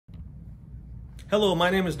Hello, my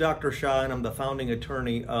name is Dr. Shah and I'm the founding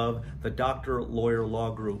attorney of the Doctor Lawyer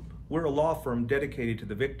Law Group. We're a law firm dedicated to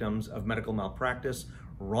the victims of medical malpractice,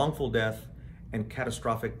 wrongful death, and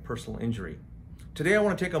catastrophic personal injury. Today I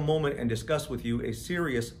want to take a moment and discuss with you a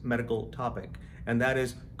serious medical topic, and that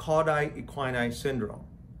is Cauda Equina syndrome.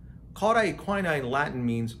 Cauda Equina in Latin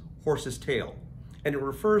means horse's tail, and it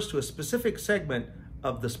refers to a specific segment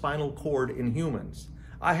of the spinal cord in humans.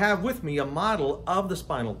 I have with me a model of the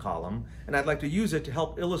spinal column, and I'd like to use it to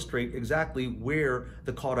help illustrate exactly where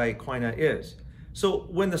the Cauda Equina is. So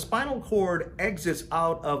when the spinal cord exits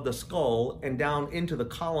out of the skull and down into the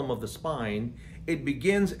column of the spine, it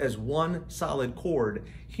begins as one solid cord.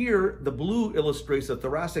 Here, the blue illustrates the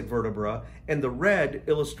thoracic vertebra, and the red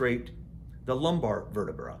illustrate the lumbar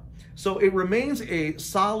vertebra. So it remains a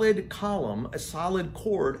solid column, a solid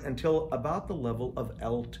cord, until about the level of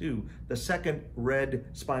L2, the second red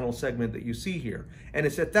spinal segment that you see here. And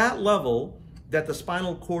it's at that level that the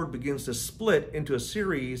spinal cord begins to split into a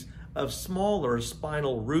series of smaller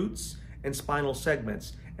spinal roots and spinal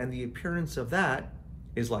segments. And the appearance of that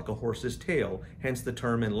is like a horse's tail, hence the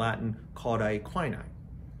term in Latin, Cauda Equina.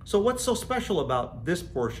 So what's so special about this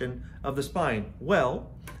portion of the spine? Well,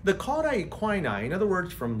 the Cauda Equina, in other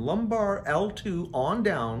words, from lumbar L2 on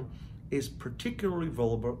down, is particularly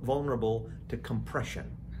vulnerable to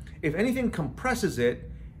compression. If anything compresses it,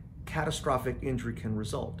 catastrophic injury can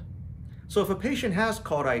result. So if a patient has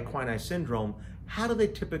Cauda Equina syndrome, how do they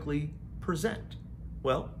typically present?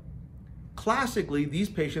 Well, classically, these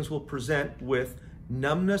patients will present with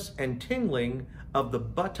numbness and tingling of the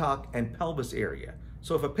buttock and pelvis area.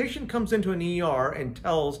 So if a patient comes into an ER and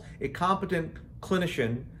tells a competent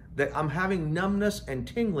clinician that I'm having numbness and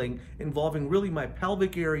tingling involving really my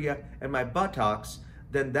pelvic area and my buttocks,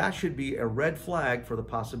 then that should be a red flag for the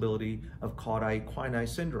possibility of Cauda Equina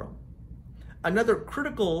syndrome. Another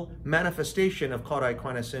critical manifestation of Cauda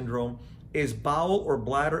Equina syndrome is bowel or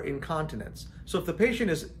bladder incontinence. So if the patient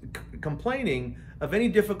is complaining of any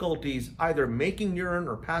difficulties either making urine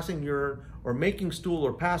or passing urine, or making stool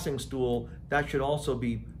or passing stool, that should also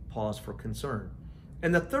be cause for concern.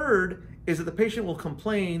 And the third is that the patient will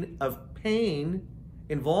complain of pain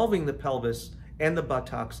involving the pelvis and the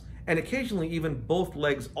buttocks, and occasionally even both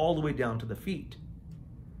legs all the way down to the feet.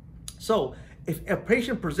 So if a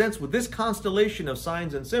patient presents with this constellation of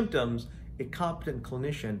signs and symptoms, a competent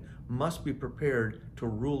clinician must be prepared to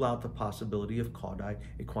rule out the possibility of Cauda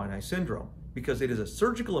Equina syndrome, because it is a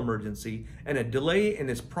surgical emergency and a delay in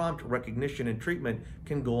its prompt recognition and treatment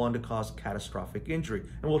can go on to cause catastrophic injury.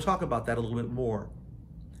 And we'll talk about that a little bit more.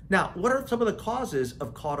 Now, what are some of the causes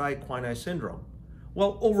of Cauda Equina syndrome?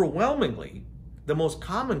 Well, overwhelmingly, the most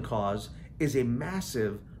common cause is a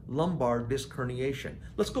massive lumbar disc herniation.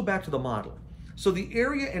 Let's go back to the model. So the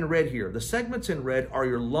area in red here, the segments in red are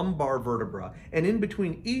your lumbar vertebra, and in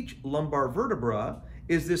between each lumbar vertebra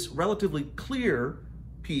is this relatively clear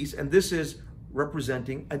piece, and this is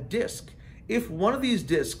representing a disc. If one of these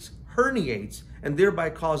discs herniates and thereby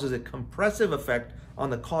causes a compressive effect on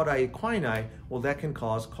the Cauda Equina, well, that can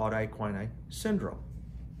cause Cauda Equina syndrome.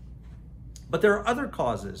 But there are other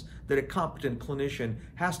causes that a competent clinician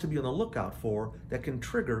has to be on the lookout for that can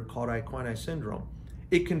trigger Cauda Equina syndrome.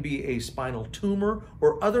 It can be a spinal tumor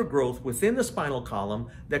or other growth within the spinal column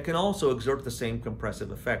that can also exert the same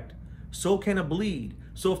compressive effect. So can a bleed.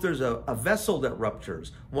 So if there's a vessel that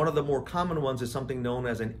ruptures, one of the more common ones is something known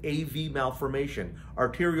as an AV malformation,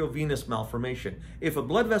 arteriovenous malformation. If a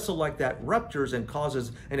blood vessel like that ruptures and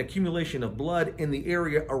causes an accumulation of blood in the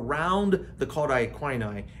area around the Cauda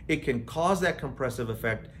Equina, it can cause that compressive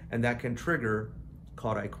effect, and that can trigger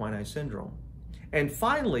Cauda Equina syndrome. And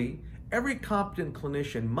finally, every competent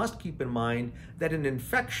clinician must keep in mind that an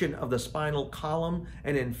infection of the spinal column,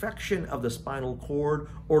 an infection of the spinal cord,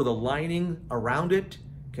 or the lining around it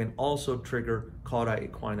can also trigger Cauda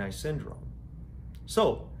Equina syndrome.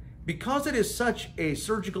 So, because it is such a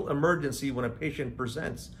surgical emergency when a patient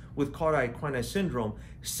presents with Cauda Equina syndrome,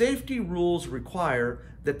 safety rules require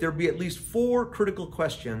that there be at least 4 critical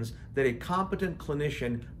questions that a competent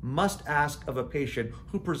clinician must ask of a patient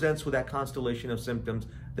who presents with that constellation of symptoms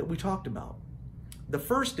that we talked about. The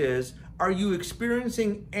first is, are you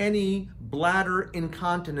experiencing any bladder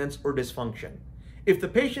incontinence or dysfunction? If the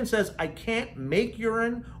patient says, I can't make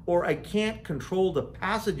urine or I can't control the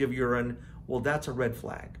passage of urine, well, that's a red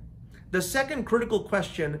flag. The second critical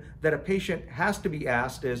question that a patient has to be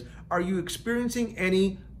asked is, are you experiencing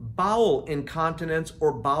any bowel incontinence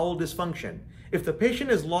or bowel dysfunction? If the patient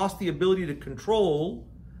has lost the ability to control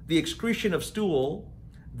the excretion of stool,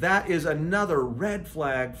 that is another red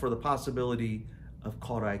flag for the possibility of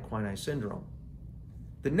Cauda Equina syndrome.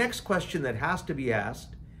 The next question that has to be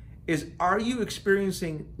asked is, are you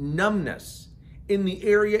experiencing numbness in the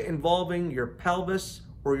area involving your pelvis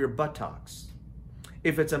or your buttocks?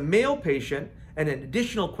 If it's a male patient, an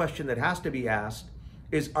additional question that has to be asked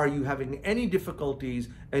is, are you having any difficulties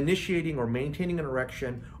initiating or maintaining an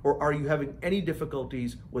erection, or are you having any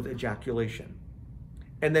difficulties with ejaculation?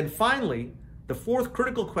 And then finally, the fourth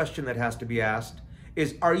critical question that has to be asked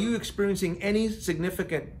is, are you experiencing any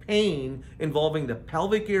significant pain involving the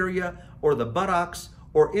pelvic area or the buttocks,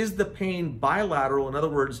 or is the pain bilateral, in other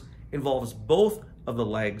words, involves both of the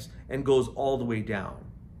legs and goes all the way down?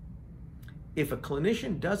 If a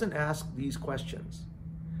clinician doesn't ask these questions,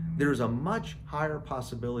 there's a much higher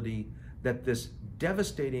possibility that this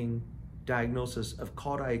devastating diagnosis of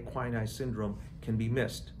Cauda Equina syndrome can be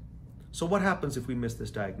missed. So what happens if we miss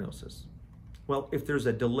this diagnosis? Well, if there's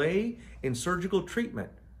a delay in surgical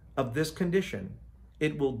treatment of this condition,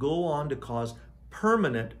 it will go on to cause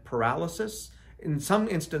permanent paralysis. In some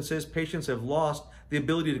instances, patients have lost the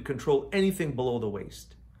ability to control anything below the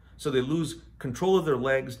waist. So they lose control of their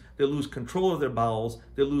legs, they lose control of their bowels,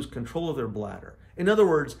 they lose control of their bladder. In other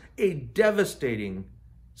words, a devastating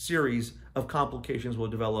series of complications will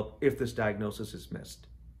develop if this diagnosis is missed.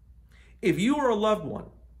 If you or a loved one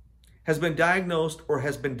has been diagnosed or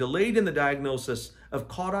has been delayed in the diagnosis of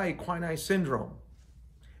Cauda Equina syndrome,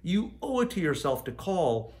 you owe it to yourself to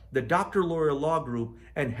call the Doctor Lawyer Law Group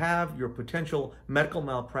and have your potential medical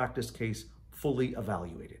malpractice case fully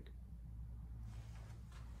evaluated.